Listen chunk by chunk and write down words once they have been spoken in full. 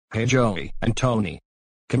Hey Joey and Tony.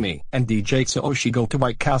 Kami and DJ Tsuyoshi go to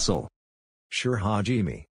White Castle. Sure,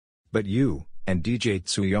 Hajime. But you and DJ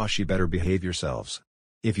Tsuyoshi better behave yourselves.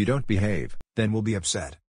 If you don't behave, then we'll be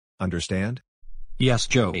upset. Understand? Yes,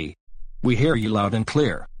 Joey. We hear you loud and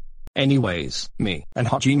clear. Anyways, me and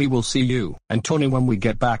Hajime will see you and Tony when we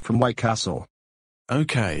get back from White Castle.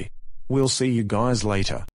 Okay. We'll see you guys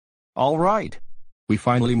later. Alright. We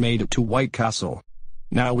finally made it to White Castle.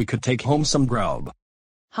 Now we could take home some grub.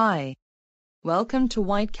 Hi. Welcome to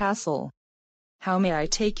White Castle. How may I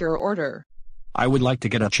take your order? I would like to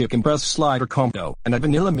get a chicken breast slider combo and a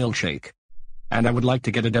vanilla milkshake. And I would like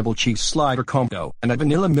to get a double cheese slider combo and a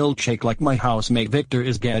vanilla milkshake like my housemate Victor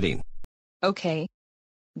is getting. Okay.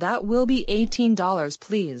 That will be $18,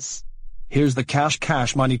 please. Here's the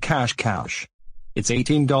cash money cash. It's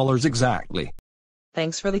 $18 exactly.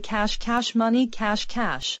 Thanks for the cash money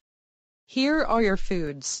cash. Here are your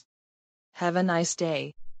foods. Have a nice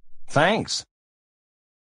day. Thanks.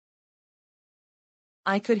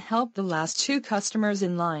 I could help the last 2 customers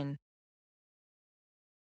in line.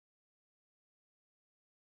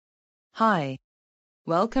 Hi.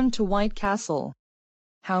 Welcome to White Castle.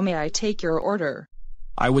 How may I take your order?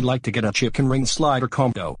 I would like to get a chicken ring slider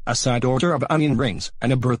combo, a side order of onion rings,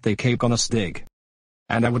 and a birthday cake on a stick.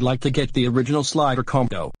 And I would like to get the original slider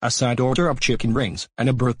combo, a side order of chicken rings, and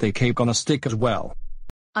a birthday cake on a stick as well.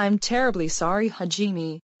 I'm terribly sorry,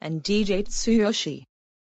 Hajime and DJ Tsuyoshi.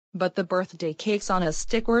 But the birthday cakes on a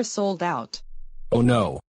stick were sold out. Oh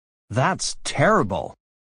no. That's terrible.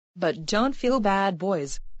 But don't feel bad,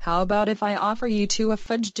 boys. How about if I offer you 2 a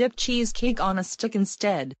fudge dip cheesecake on a stick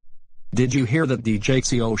instead? Did you hear that, DJ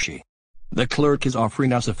Tsuyoshi? The clerk is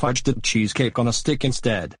offering us a fudge dip cheesecake on a stick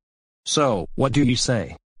instead. So, what do you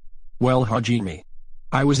say? Well, Hajime,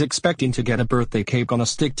 I was expecting to get a birthday cake on a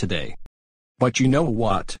stick today. But you know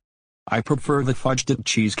what? I prefer the fudge dip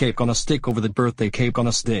cheesecake on a stick over the birthday cake on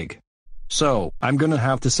a stick. So, I'm gonna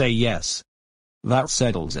have to say yes. That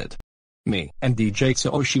settles it. Me and DJ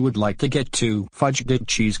Tsuyoshi would like to get 2 fudge dip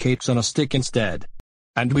cheesecakes on a stick instead.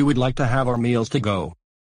 And we would like to have our meals to go.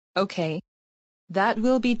 Okay. That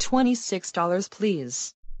will be $26,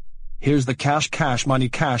 please. Here's the cash money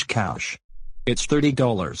cash. It's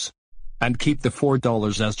 $30. And keep the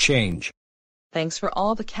 $4 as change. Thanks for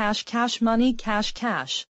all the cash money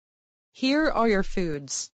cash. Here are your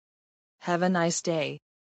foods. Have a nice day.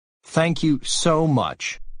 Thank you so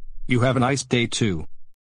much. You have a nice day too.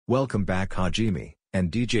 Welcome back, Hajime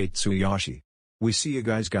and DJ Tsuyoshi. We see you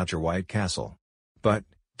guys got your White Castle. But,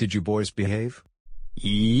 did you boys behave?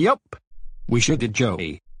 Yup. We sure did,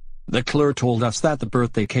 Joey. The clerk told us that the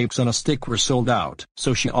birthday cakes on a stick were sold out,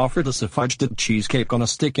 so she offered us a fudge dip cheesecake on a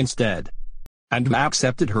stick instead. And we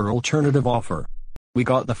accepted her alternative offer. We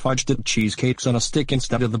got the fudge dip cheesecakes on a stick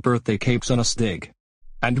instead of the birthday cakes on a stick.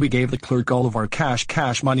 And we gave the clerk all of our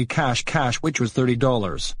cash money cash, which was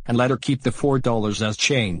 $30, and let her keep the $4 as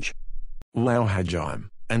change. Wow, Hajime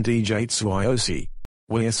and DJ Tsuyoshi.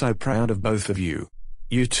 We're so proud of both of you.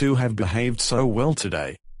 You two have behaved so well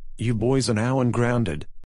today. You boys are now ungrounded.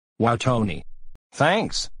 Wow, Tony.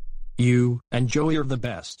 Thanks. You and Joey are the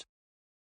best.